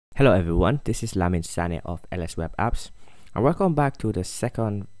Hello everyone, this is Lamin Sane of LS Web Apps, and welcome back to the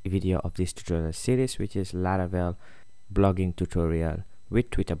second video of this tutorial series, which is Laravel blogging tutorial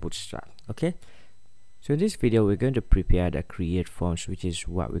with Twitter Bootstrap. Okay, so in this video we're going to prepare the create forms, which is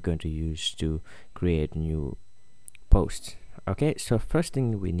what we're going to use to create new posts. Okay, so first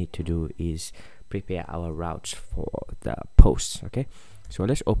thing we need to do is prepare our routes for the posts. Okay, so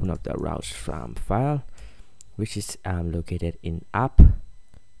let's open up the routes from file, which is located in app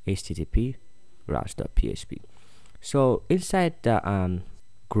http routes.php. So inside the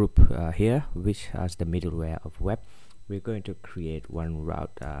group here, which has the middleware of web, we're going to create one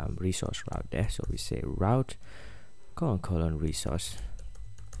route, resource route there. So we say route : resource,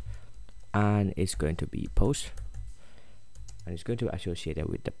 and it's going to be post, and it's going to be associated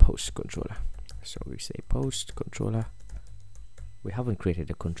with the post controller. So we say post controller. We haven't created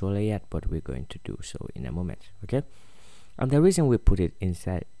the controller yet, but we're going to do so in a moment. Okay, and the reason we put it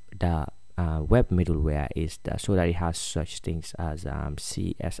inside the web middleware is so that it has such things as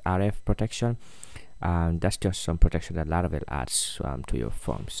CSRF protection. That's just some protection that Laravel adds to your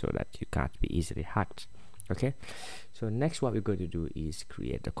form so that you can't be easily hacked. Okay, so next what we're going to do is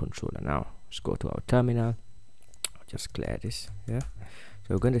create the controller. Now let's go to our terminal. I'll just clear this here.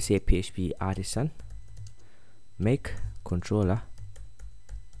 So we're going to say PHP artisan make controller,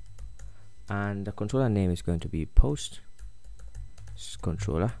 and the controller name is going to be post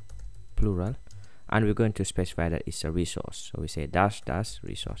controller plural, and we're going to specify that it's a resource. So we say dash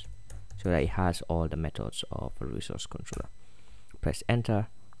resource, so that it has all the methods of a resource controller. Press enter.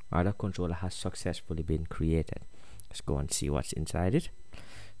 Our controller has successfully been created. Let's go and see what's inside it.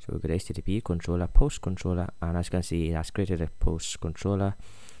 So we go to http controller post controller, and as you can see, it has created a post controller,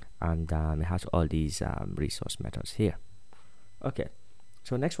 and it has all these resource methods here. Okay,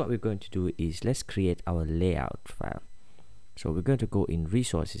 so next what we're going to do is let's create our layout file. So we're going to go in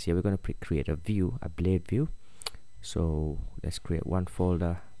resources here. We're going to create a view, a blade view. So let's create one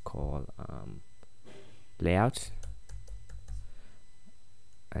folder called layouts,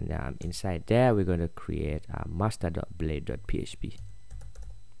 and inside there we're going to create master.blade.php.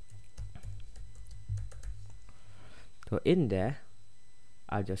 So in there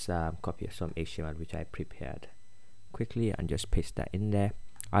I'll just copy some HTML which I prepared quickly and just paste that in there.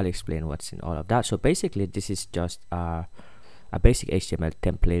 I'll explain what's in all of that. So basically this is just a basic HTML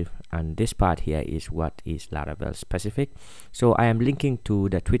template, and this part here is what is Laravel specific. So I am linking to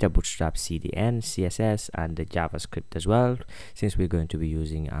the Twitter Bootstrap CDN, CSS, and the JavaScript as well, since we're going to be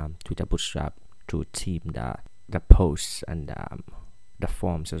using Twitter Bootstrap to theme the posts and the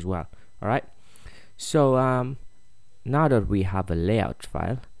forms as well. All right, so now that we have a layout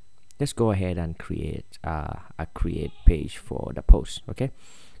file, let's go ahead and create a create page for the post. Okay,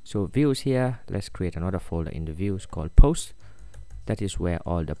 so views here, let's create another folder in the views called post. That is where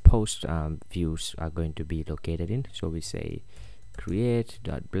all the post views are going to be located in. So we say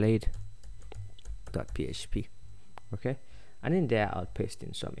create.blade.php. okay, and in there I'll paste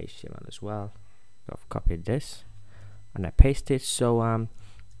in some HTML as well. So I've copied this and I paste it. So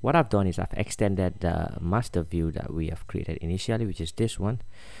what I've done is I've extended the master view that we have created initially, which is this one,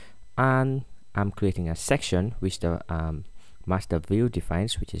 and I'm creating a section which the master view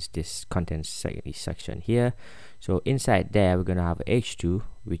defines, which is this content section here. So inside there we're going to have h2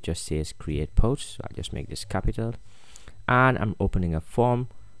 which just says create post. So I'll just make this capital, and I'm opening a form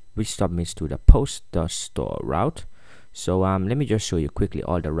which submits to the post.store route. So let me just show you quickly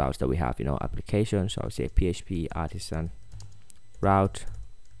all the routes that we have in our application. So I'll say PHP artisan route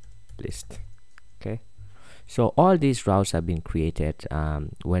list. Okay, so all these routes have been created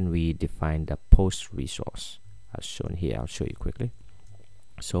when we define the post resource as shown here. I'll show you quickly.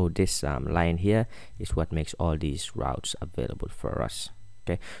 So this line here is what makes all these routes available for us.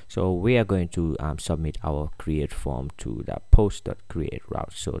 Okay, so we are going to submit our create form to the post.create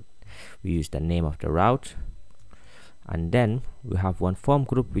route. So we use the name of the route, and then we have one form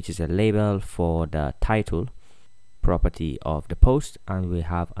group which is a label for the title property of the post, and we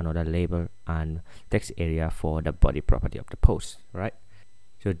have another label and text area for the body property of the post. Right,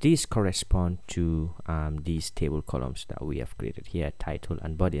 so these correspond to these table columns that we have created here, title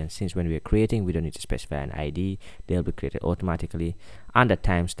and body. And since when we are creating, we don't need to specify an ID, they'll be created automatically, and the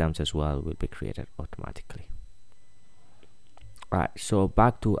timestamps as well will be created automatically. Alright, so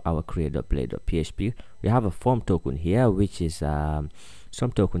back to our create.blade.php. We have a form token here, which is some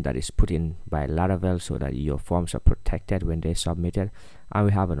token that is put in by Laravel so that your forms are protected when they're submitted. And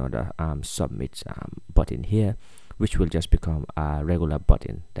we have another submit button here, which will just become a regular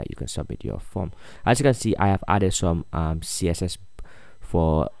button that you can submit your form. As you can see, I have added some CSS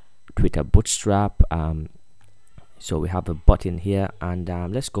for Twitter Bootstrap So we have a button here, and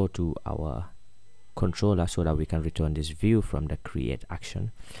let's go to our controller so that we can return this view from the create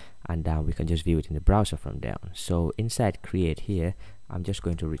action, and we can just view it in the browser from there on. So inside create here, I'm just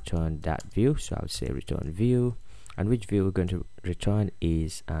going to return that view. So I'll say return view, and which view we're going to return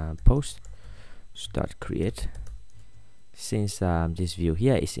is post start create. Since this view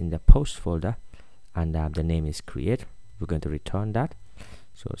here is in the post folder and the name is create, we're going to return that.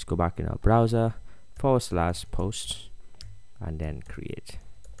 So let's go back in our browser, /post, and then create.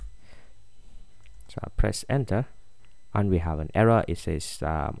 So I'll press enter, and we have an error. It says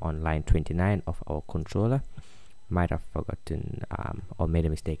on line 29 of our controller, might have forgotten or made a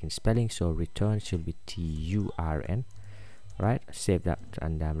mistake in spelling, so return should be TURN. Right, save that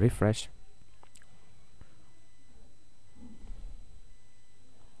and refresh.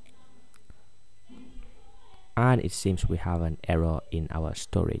 And it seems we have an error in our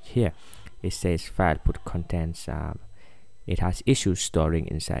storage here. It says file put contents, it has issues storing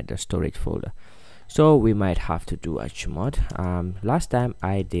inside the storage folder. So we might have to do a chmod. Last time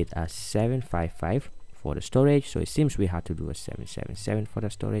I did a 755 for the storage, so it seems we had to do a 777 for the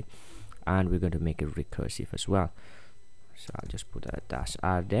storage, and we're going to make it recursive as well. So I'll just put a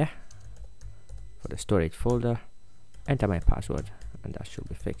 -r there for the storage folder, enter my password, and that should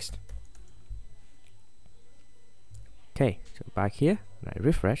be fixed. Okay, so back here, and I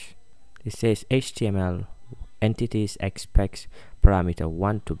refresh, it says HTML entities expects parameter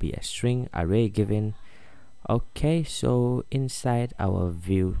 1 to be a string array given. Okay, so inside our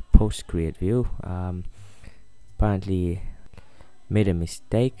view, post create view, apparently made a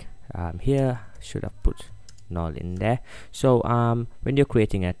mistake here. Should have put null in there. So when you're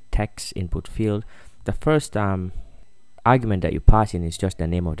creating a text input field, the first argument that you pass in is just the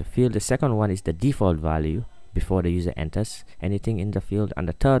name of the field. The second one is the default value before the user enters anything in the field, and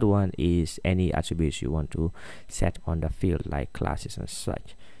the third one is any attributes you want to set on the field, like classes and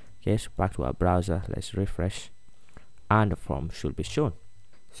such. Okay, so back to our browser, let's refresh, and the form should be shown.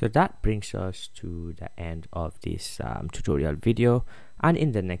 So that brings us to the end of this tutorial video, and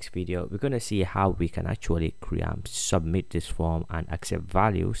in the next video we're going to see how we can actually submit this form and accept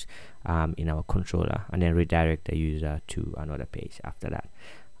values in our controller, and then redirect the user to another page after that.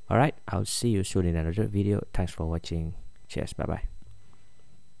 Alright, I'll see you soon in another video. Thanks for watching. Cheers, bye bye.